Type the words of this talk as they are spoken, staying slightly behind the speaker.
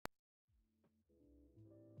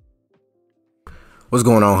What's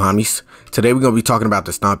going on, homies? Today we're going to be talking about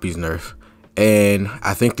the Stompees nerf. And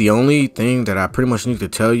I think the only thing that I pretty much need to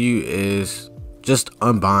tell you is just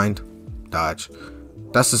unbind dodge.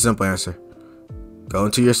 That's the simple answer. Go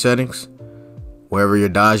into your settings, wherever your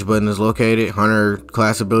dodge button is located, hunter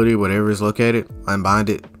class ability, whatever is located, unbind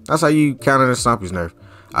it. That's how you counter the Stompees nerf.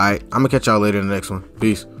 Alright, I'm going to catch y'all later in the next one.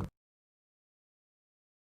 Peace.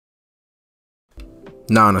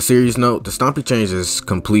 Now, on a serious note, the Stompee change is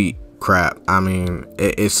complete crap. I mean,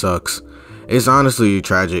 it sucks. It's honestly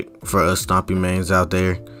tragic for us Stompee mains out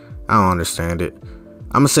there. I don't understand it.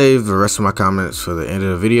 I'm gonna save the rest of my comments for the end of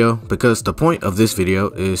the video, because the point of this video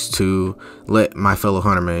is to let my fellow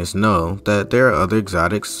hunter mains know that there are other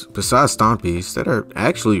exotics besides Stompees that are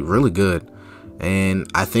actually really good, and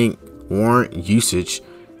I think warrant usage,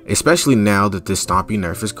 especially now that this Stompee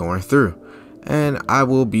nerf is going through. And I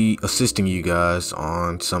will be assisting you guys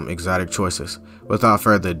on some exotic choices. Without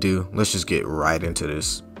further ado, let's just get right into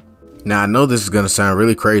this. Now, I know this is going to sound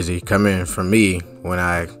really crazy coming from me when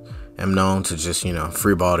I am known to just,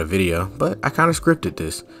 freeball the video, but I kind of scripted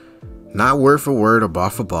this. Not word for word or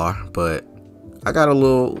bar for bar, but I got a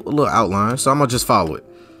little outline, so I'm going to just follow it.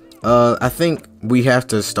 I think we have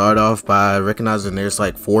to start off by recognizing there's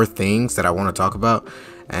like 4 things that I want to talk about.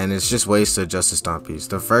 And it's just ways to adjust the Stompees.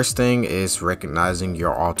 The first thing is recognizing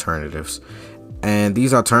your alternatives. And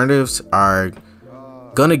these alternatives are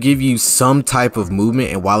gonna give you some type of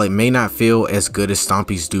movement, and while it may not feel as good as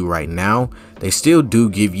Stompees do right now, they still do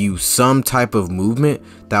give you some type of movement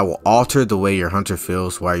that will alter the way your hunter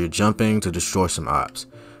feels while you're jumping to destroy some ops.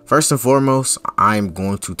 First and foremost, I'm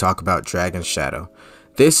going to talk about Dragon Shadow.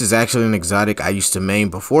 This is actually an exotic I used to main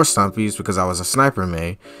before Stompees because I was a sniper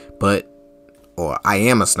main, I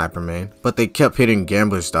am a sniper main, but they kept hitting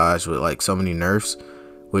Gambler's Dodge with like so many nerfs,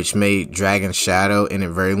 which made Dragon Shadow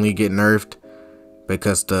inadvertently get nerfed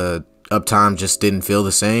because the uptime just didn't feel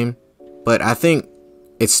the same. But I think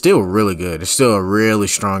it's still really good. It's still a really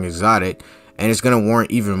strong exotic, and it's going to warrant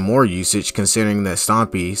even more usage considering that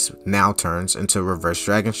Stompees now turns into reverse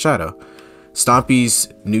Dragon Shadow.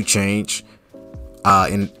 Stompees' new change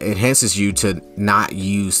enhances you to not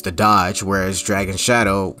use the dodge, whereas Dragon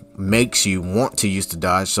Shadow makes you want to use the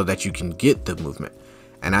dodge so that you can get the movement.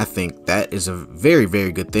 And I think that is a very,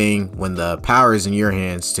 very good thing when the power is in your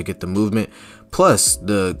hands to get the movement, plus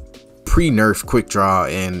the pre-nerf quick draw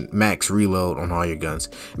and max reload on all your guns.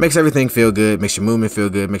 It makes everything feel good, makes your movement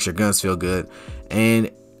feel good, makes your guns feel good,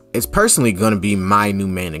 and it's personally going to be my new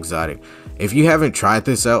main exotic. If you haven't tried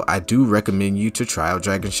this out, I do recommend you to try out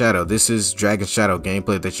Dragon Shadow. This is Dragon Shadow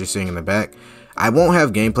gameplay that you're seeing in the back. I won't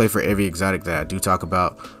have gameplay for every exotic that I do talk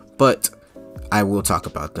about, but I will talk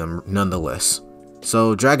about them nonetheless.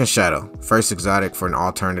 So Dragon Shadow, first exotic for an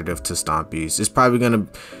alternative to Stompees. It's probably going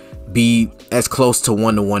to be as close to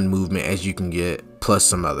 1-to-1 movement as you can get, plus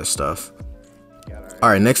some other stuff.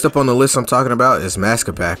 Alright, next up on the list I'm talking about is Mask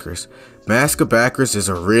of Backers. Mask of Backers is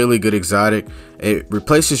a really good exotic. It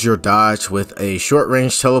replaces your dodge with a short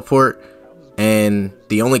range teleport, and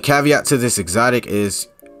the only caveat to this exotic is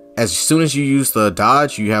as soon as you use the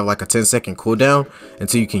dodge, you have like a 10-second cooldown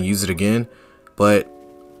until you can use it again, but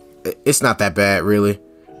it's not that bad really.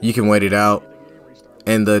 You can wait it out,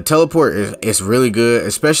 and the teleport is really good,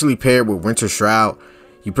 especially paired with Winter Shroud.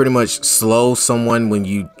 You pretty much slow someone when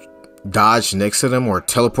you dodge next to them or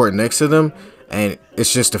teleport next to them, and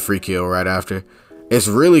it's just a free kill right after. It's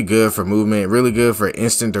really good for movement, really good for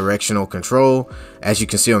instant directional control. As you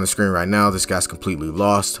can see on the screen right now, this guy's completely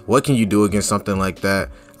lost. What can you do against something like that?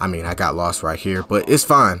 I mean, I got lost right here, but it's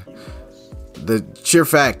fine. The sheer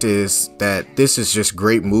fact is that this is just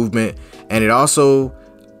great movement, and it also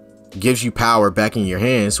gives you power back in your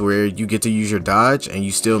hands where you get to use your dodge and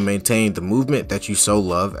you still maintain the movement that you so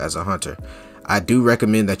love as a hunter. I do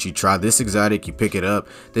recommend that you try this exotic, you pick it up.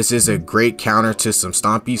 This is a great counter to some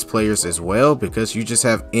Stompees players as well, because you just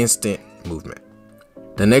have instant movement.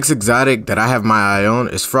 The next exotic that I have my eye on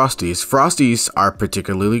is Frosties. Frosties are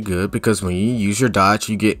particularly good because when you use your dodge,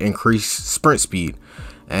 you get increased sprint speed.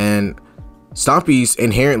 And Stompees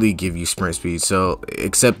inherently give you sprint speed, so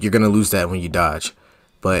except you're going to lose that when you dodge.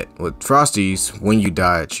 But with Frosties, when you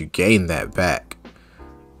dodge, you gain that back.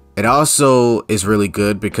 It also is really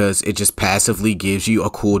good because it just passively gives you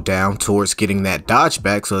a cooldown towards getting that dodge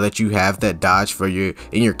back, so that you have that dodge for in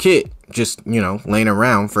your kit, just laying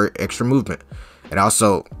around for extra movement. It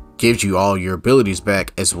also gives you all your abilities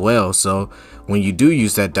back as well, so when you do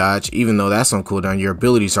use that dodge, even though that's on cooldown, your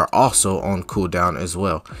abilities are also on cooldown as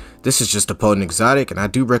well. This is just a potent exotic, and I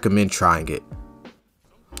do recommend trying it.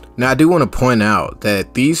 Now I do want to point out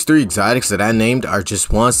that these 3 exotics that I named are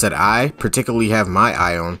just ones that I particularly have my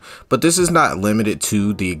eye on, but this is not limited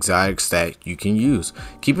to the exotics that you can use.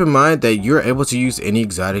 Keep in mind that you're able to use any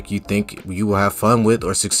exotic you think you will have fun with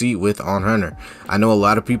or succeed with on Hunter. I know a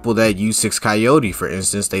lot of people that use 6 Coyote, for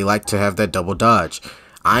instance. They like to have that double dodge.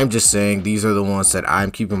 I'm just saying these are the ones that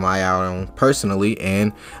I'm keeping my eye on personally,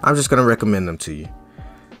 and I'm just going to recommend them to you.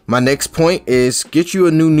 My next point is get you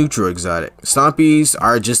a new neutral exotic. Stompees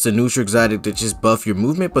are just a neutral exotic that just buff your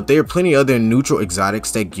movement, but there are plenty other neutral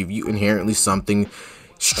exotics that give you inherently something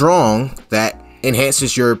strong that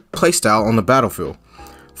enhances your playstyle on the battlefield.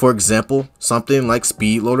 For example, something like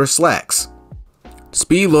Speed Loader Slacks.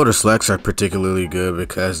 Speed Loader Slacks are particularly good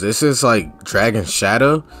because this is like Dragon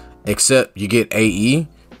Shadow, except you get AE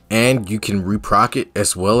and you can reproc it,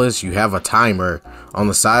 as well as you have a timer on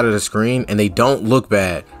the side of the screen, and they don't look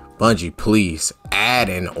bad. Bungie, please add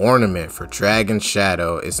an ornament for Dragon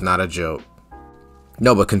Shadow. It's not a joke.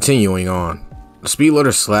 No, but continuing on, Speed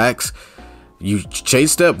Loader Slacks, you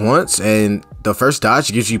chase step once and the first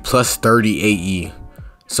dodge gives you plus 30 AE.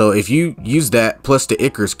 So if you use that plus the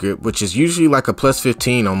Icarus grip, which is usually like a plus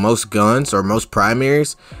 15 on most guns or most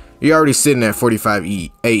primaries, you're already sitting at 45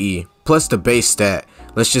 AE plus the base stat.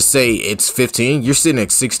 Let's just say it's 15, you're sitting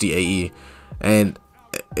at 60 AE, and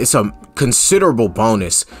it's a considerable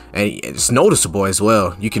bonus, and it's noticeable as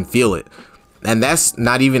well. You can feel it, and that's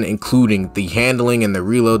not even including the handling and the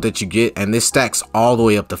reload that you get, and this stacks all the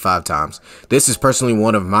way up to 5 times. This is personally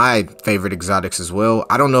one of my favorite exotics as well.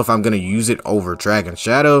 I don't know if I'm going to use it over Dragon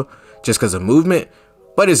Shadow just because of movement,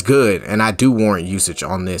 but it's good, and I do warrant usage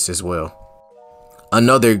on this as well.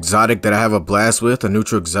 Another exotic that I have a blast with, a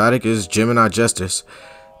neutral exotic, is Gemini Justice.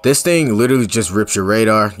 This thing literally just rips your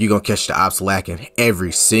radar. You're gonna catch the ops lacking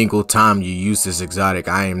every single time you use this exotic.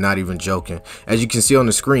 I am not even joking. As you can see on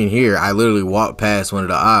the screen here, I literally walked past one of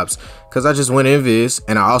the ops because I just went invis,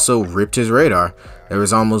 and I also ripped his radar. There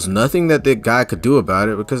was almost nothing that the guy could do about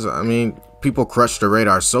it because, I mean, people crush the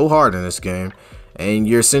radar so hard in this game, and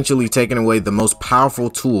you're essentially taking away the most powerful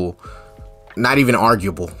tool, not even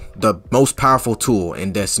arguable, the most powerful tool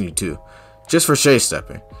in Destiny 2, just for shade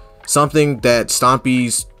stepping. Something that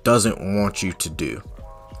Stompees doesn't want you to do.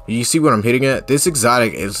 You see what I'm hitting at? This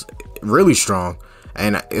exotic is really strong,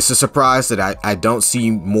 and it's a surprise that I don't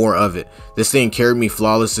see more of it. This thing carried me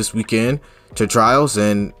flawless this weekend to trials,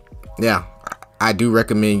 and yeah, I do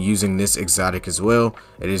recommend using this exotic as well.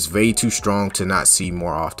 It is way too strong to not see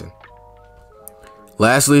more often.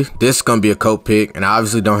 Lastly, this is gonna be a coat pick, and I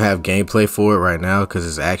obviously don't have gameplay for it right now because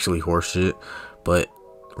it's actually horseshit, but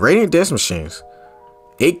Radiant Death Machines.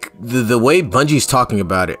 The way Bungie's talking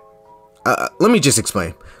about it, let me just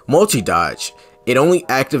explain. Multi-dodge, it only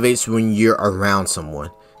activates when you're around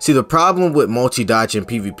someone. See, the problem with multi-dodge in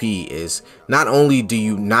PvP is not only do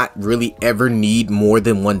you not really ever need more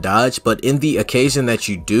than one dodge, but in the occasion that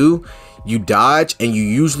you do, you dodge and you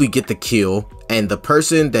usually get the kill, and the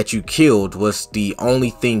person that you killed was the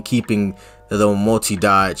only thing keeping the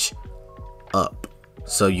multi-dodge up,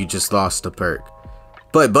 so you just lost the perk.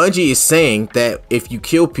 But Bungie is saying that if you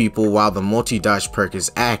kill people while the multi-dodge perk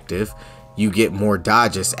is active, you get more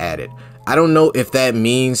dodges added. I don't know if that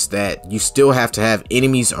means that you still have to have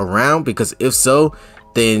enemies around, because if so,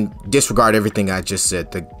 then disregard everything I just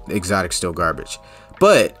said. The exotic's still garbage.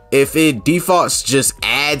 But if it defaults just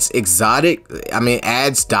adds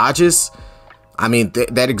adds dodges,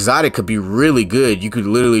 that exotic could be really good. You could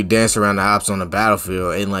literally dance around the ops on the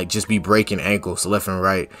battlefield and like just be breaking ankles left and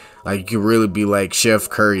right. Like you could really be like Chef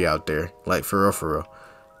Curry out there, like for real.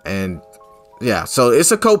 And yeah, so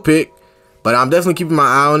it's a coat pick, but I'm definitely keeping my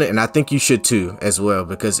eye on it, and I think you should too as well,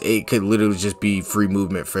 because it could literally just be free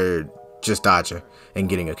movement for just dodging and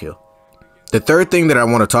getting a kill. The third thing that I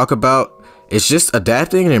want to talk about is just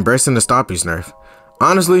adapting and embracing the Stompees nerf.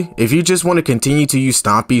 Honestly, if you just want to continue to use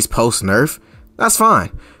Stompees post nerf, that's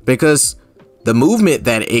fine, because the movement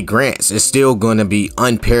that it grants is still going to be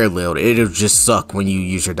unparalleled. It'll just suck when you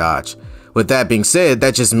use your dodge. With that being said,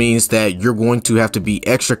 that just means that you're going to have to be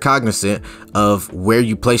extra cognizant of where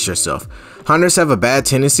you place yourself. Hunters have a bad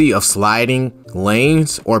tendency of sliding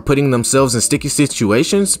lanes or putting themselves in sticky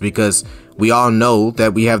situations, because we all know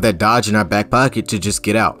that we have that dodge in our back pocket to just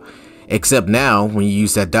get out. Except now, when you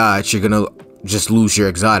use that dodge, you're gonna just lose your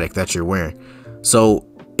exotic that you're wearing. So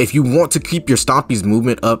if you want to keep your Stompees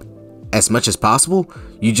movement up as much as possible,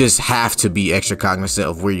 you just have to be extra cognizant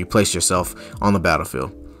of where you place yourself on the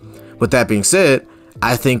battlefield. With that being said,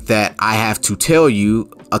 I think that I have to tell you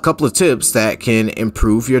a couple of tips that can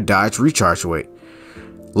improve your dodge recharge weight.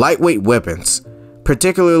 Lightweight weapons,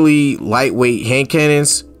 particularly lightweight hand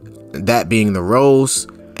cannons, that being the rolls,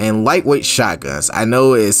 and lightweight shotguns. I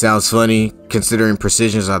know it sounds funny considering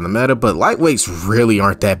precisions on the meta, but lightweights really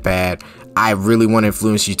aren't that bad. I really want to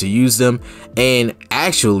influence you to use them. And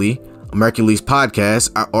actually, Mercury's podcast,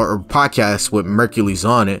 or podcast with Mercury's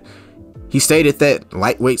on it, he stated that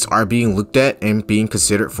lightweights are being looked at and being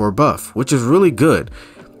considered for a buff, which is really good.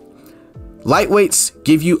 Lightweights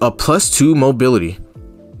give you a +2 mobility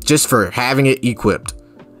just for having it equipped.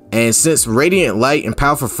 And since Radiant Light and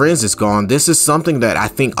Powerful Friends is gone, this is something that I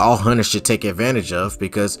think all hunters should take advantage of,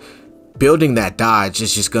 because building that dodge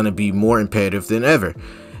is just going to be more imperative than ever.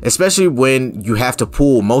 Especially when you have to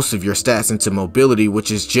pool most of your stats into mobility,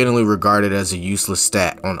 which is generally regarded as a useless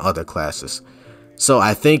stat on other classes. So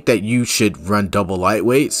I think that you should run double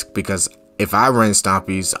lightweights, because if I run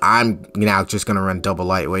Stompees, I'm now just going to run double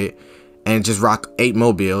lightweight and just rock 8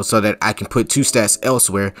 mobile so that I can put 2 stats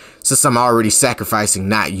elsewhere, since I'm already sacrificing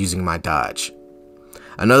not using my dodge.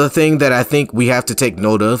 Another thing that I think we have to take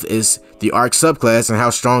note of is the arc subclass and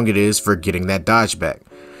how strong it is for getting that dodge back.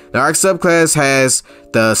 The arc subclass has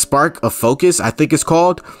the Spark of Focus, I think it's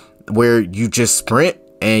called, where you just sprint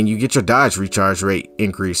and you get your dodge recharge rate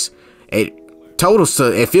increase. It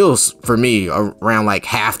feels for me around like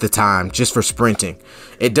half the time just for sprinting.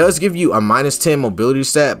 It does give you a -10 mobility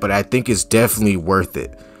stat, but I think it's definitely worth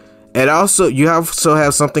it. And also, you also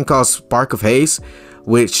have something called Spark of Haste,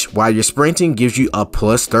 which while you're sprinting gives you a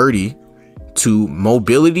 +30 to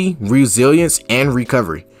mobility, resilience, and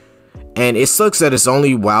recovery. And it sucks that it's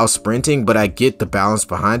only while sprinting, but I get the balance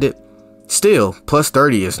behind it. Still,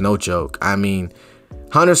 +30 is no joke. I mean,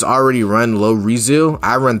 hunters already run low resil.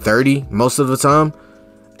 I run 30 most of the time,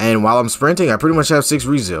 and while I'm sprinting, I pretty much have 6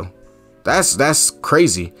 resil. That's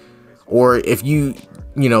crazy. Or if you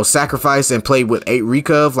sacrifice and play with 8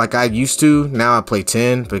 recov like I used to, now I play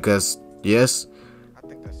 10 because yes,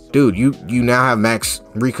 dude, you now have max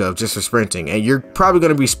recov just for sprinting, and you're probably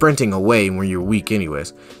going to be sprinting away when you're weak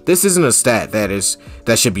anyways. This isn't a stat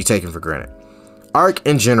that should be taken for granted. Arc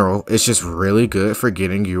in general is just really good for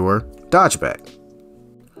getting your dodge back.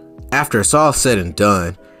 After it's all said and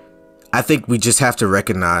done, I think we just have to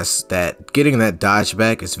recognize that getting that dodge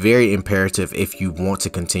back is very imperative if you want to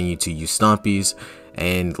continue to use Stompees,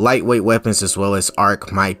 and lightweight weapons as well as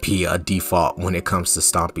arc might be a default when it comes to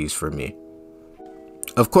Stompees for me.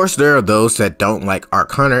 Of course, there are those that don't like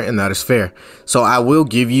Arc Hunter, and that is fair. So I will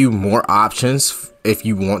give you more options if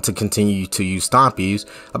you want to continue to use Stompees,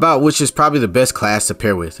 about which is probably the best class to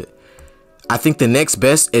pair with it. I think the next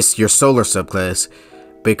best is your Solar subclass,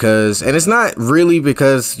 and it's not really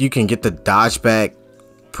because you can get the dodge back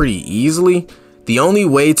pretty easily. The only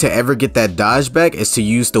way to ever get that dodge back is to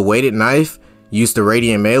use the weighted knife, use the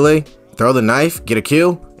radiant melee, throw the knife, get a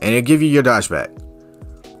kill, and it'll give you your dodge back.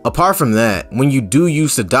 Apart from that, when you do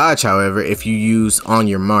use the dodge, however, if you use On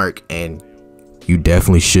Your Mark, and you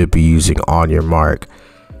definitely should be using On Your Mark,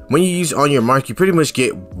 when you use On Your Mark, you pretty much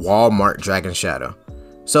get wall mark Dragon Shadow.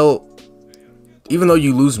 So even though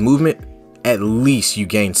you lose movement, at least you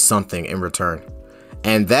gain something in return,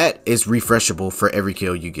 and that is refreshable for every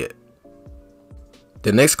kill you get.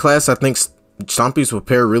 The next class I think Stompees will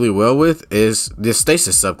pair really well with is the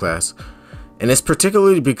Stasis subclass, and it's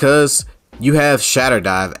particularly because you have Shatter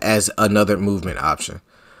Dive as another movement option.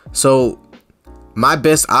 So my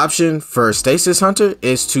best option for Stasis Hunter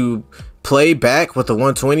is to play back with the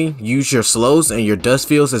 120, use your slows and your dust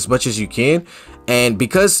fields as much as you can. And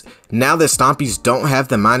because now that Stompees don't have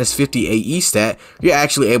the -50 AE stat, you're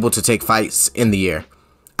actually able to take fights in the air.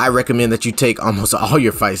 I recommend that you take almost all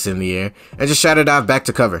your fights in the air and just Shatter Dive back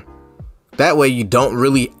to cover. That way you don't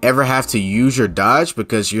really ever have to use your dodge,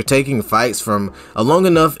 because you're taking fights from a long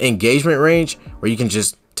enough engagement range where you can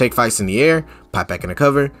just take fights in the air, pop back into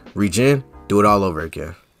cover, regen, do it all over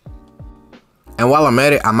again. And while I'm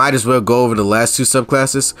at it, I might as well go over the last 2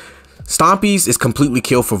 subclasses. Stompees is completely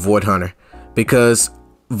kill for Void Hunter, because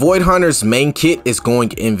Void Hunter's main kit is going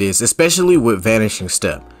invis, especially with Vanishing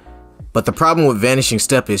Step. But the problem with Vanishing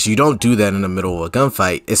Step is you don't do that in the middle of a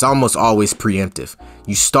gunfight. It's almost always preemptive.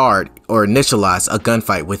 You start or initialize a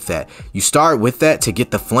gunfight with that. You start with that to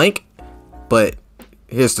get the flank, but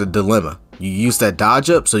here's the dilemma. You use that dodge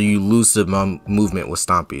up, so you lose the movement with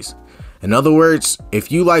Stompees. In other words,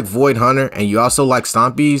 if you like Void Hunter and you also like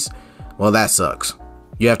Stompees, well, that sucks.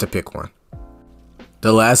 You have to pick one.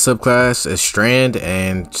 The last subclass is Strand,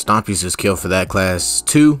 and Stompees is killed for that class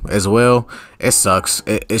too as well. It sucks.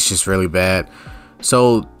 It's just really bad.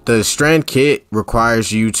 So the Strand kit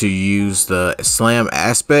requires you to use the Slam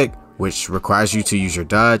aspect, which requires you to use your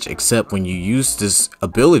dodge, except when you use this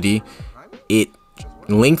ability, it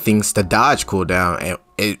lengthens the dodge cooldown, and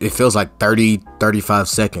it feels like 30-35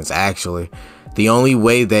 seconds actually. The only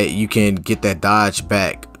way that you can get that dodge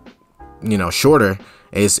back you know, shorter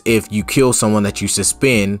is if you kill someone that you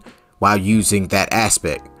suspend while using that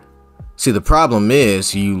aspect. See, the problem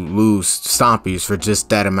is you lose Stompees for just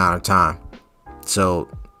that amount of time. So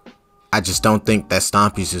I just don't think that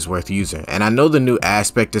Stompees is worth using. And I know the new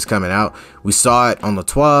aspect is coming out. We saw it on the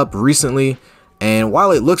TWAB recently, and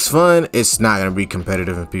while it looks fun, it's not going to be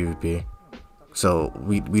competitive in PvP. So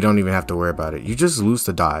we don't even have to worry about it. You just lose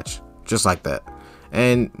the dodge, just like that.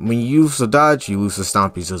 And when you use the dodge, you lose the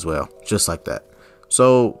Stompees as well, just like that.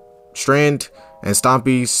 So Strand and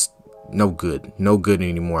Stompees, no good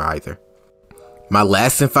anymore either. My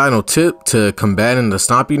last and final tip to combating the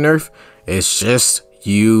Stompee nerf is just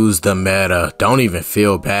use the meta. Don't even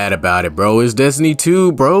feel bad about it, bro. It's Destiny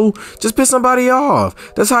 2, bro. Just piss somebody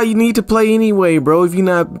off. That's how you need to play anyway, bro. If you're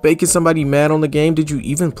not making somebody mad on the game, did you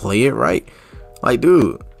even play it right? Like,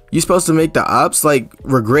 dude, you're supposed to make the ops like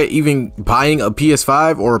regret even buying a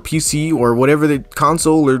PS5 or a PC or whatever the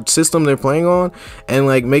console or system they're playing on, and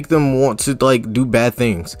like make them want to like do bad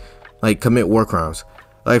things, like commit war crimes.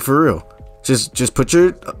 Like, for real. Just put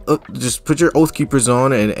your Oath Keepers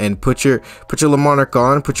on, and put your Lamonarch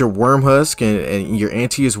on, put your Worm Husk and your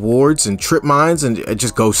Antius wards and trip mines, and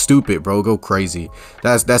just go stupid, bro. Go crazy.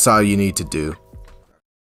 That's all you need to do.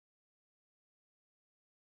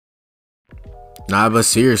 Nah, but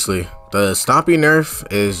seriously, the Stompee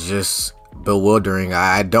nerf is just bewildering.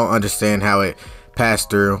 I don't understand how it passed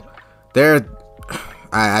through.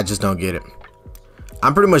 I just don't get it.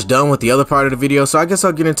 I'm pretty much done with the other part of the video, so I guess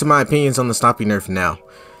I'll get into my opinions on the Stompee nerf now.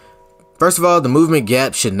 First of all, the movement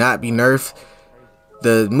gap should not be nerfed.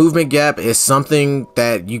 The movement gap is something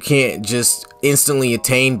that you can't just instantly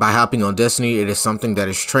attain by hopping on Destiny. It is something that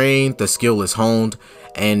is trained, the skill is honed,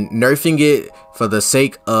 and nerfing it for the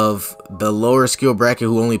sake of the lower skill bracket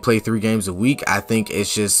who only play 3 games a week, I think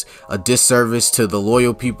it's just a disservice to the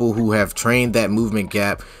loyal people who have trained that movement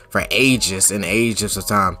gap for ages and ages of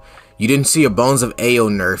time. You didn't see a Bones of AO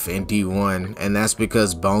nerf in D1, and that's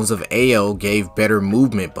because Bones of AO gave better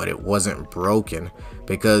movement, but it wasn't broken,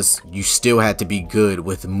 because you still had to be good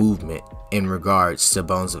with movement in regards to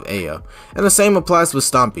Bones of AO. And the same applies with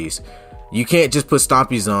Stompees. You can't just put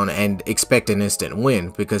Stompees on and expect an instant win,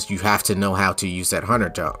 because you have to know how to use that hunter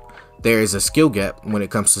jump. There is a skill gap when it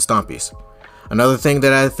comes to Stompees. Another thing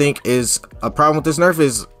that I think is a problem with this nerf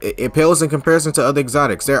is it pales in comparison to other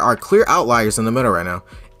exotics. There are clear outliers in the meta right now.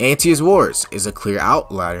 Antius Wars is a clear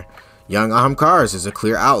outlier. Young Ahamkars is a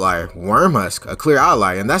clear outlier. Wormhusk, a clear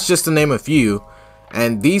outlier, and that's just to name a few.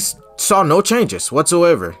 And these saw no changes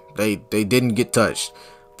whatsoever. They didn't get touched.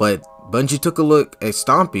 But Bungie took a look at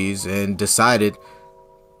Stompees and decided,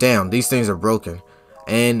 damn, these things are broken.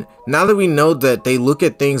 And now that we know that they look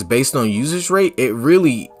at things based on usage rate, it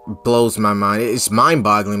really blows my mind. It's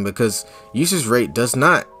mind-boggling, because usage rate does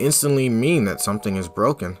not instantly mean that something is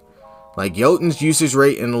broken. Like, Jotun's usage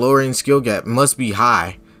rate and lowering skill gap must be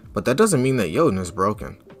high, but that doesn't mean that Jotun is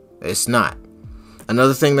broken. It's not.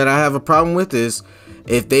 Another thing that I have a problem with is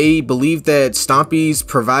if they believe that Stompees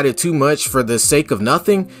provided too much for the sake of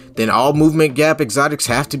nothing, then all movement gap exotics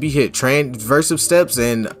have to be hit. Transversive steps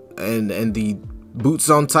and the boots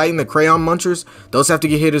on Titan, the crayon munchers, those have to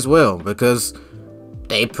get hit as well, because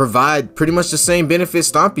they provide pretty much the same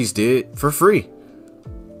benefits Stompees did for free.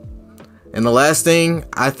 And the last thing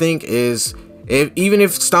I think is, even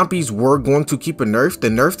if Stompees were going to keep a nerf, the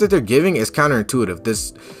nerf that they're giving is counterintuitive.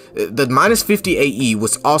 The minus 50 AE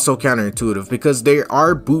was also counterintuitive, because there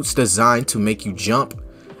are boots designed to make you jump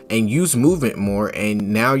and use movement more,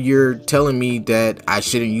 and now you're telling me that I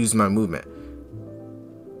shouldn't use my movement.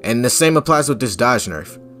 And the same applies with this dodge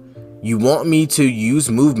nerf. You want me to use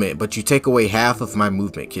movement, but you take away half of my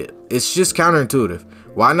movement kit. It's just counterintuitive.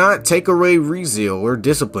 Why not take away Rezeal or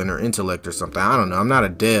Discipline or Intellect or something? I don't know. I'm not a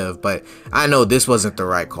dev, but I know this wasn't the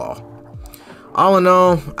right call. All in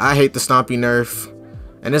all, I hate the Stompee nerf.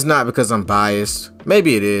 And it's not because I'm biased.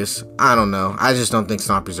 Maybe it is. I don't know. I just don't think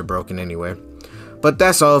Stompees are broken anyway. But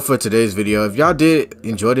that's all for today's video. If y'all did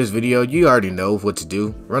enjoy this video, you already know what to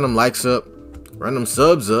do. Run them likes up. Run them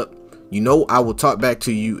subs up. You know I will talk back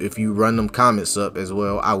to you if you run them comments up as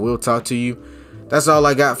well. I will talk to you. That's all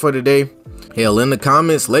I got for today. Hell, in the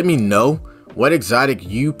comments, let me know what exotic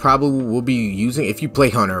you probably will be using. If you play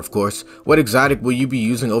Hunter, of course. What exotic will you be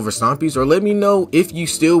using over Stompees? Or let me know if you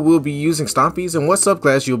still will be using Stompees and what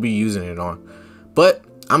subclass you'll be using it on. But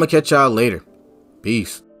I'm going to catch y'all later.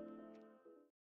 Peace.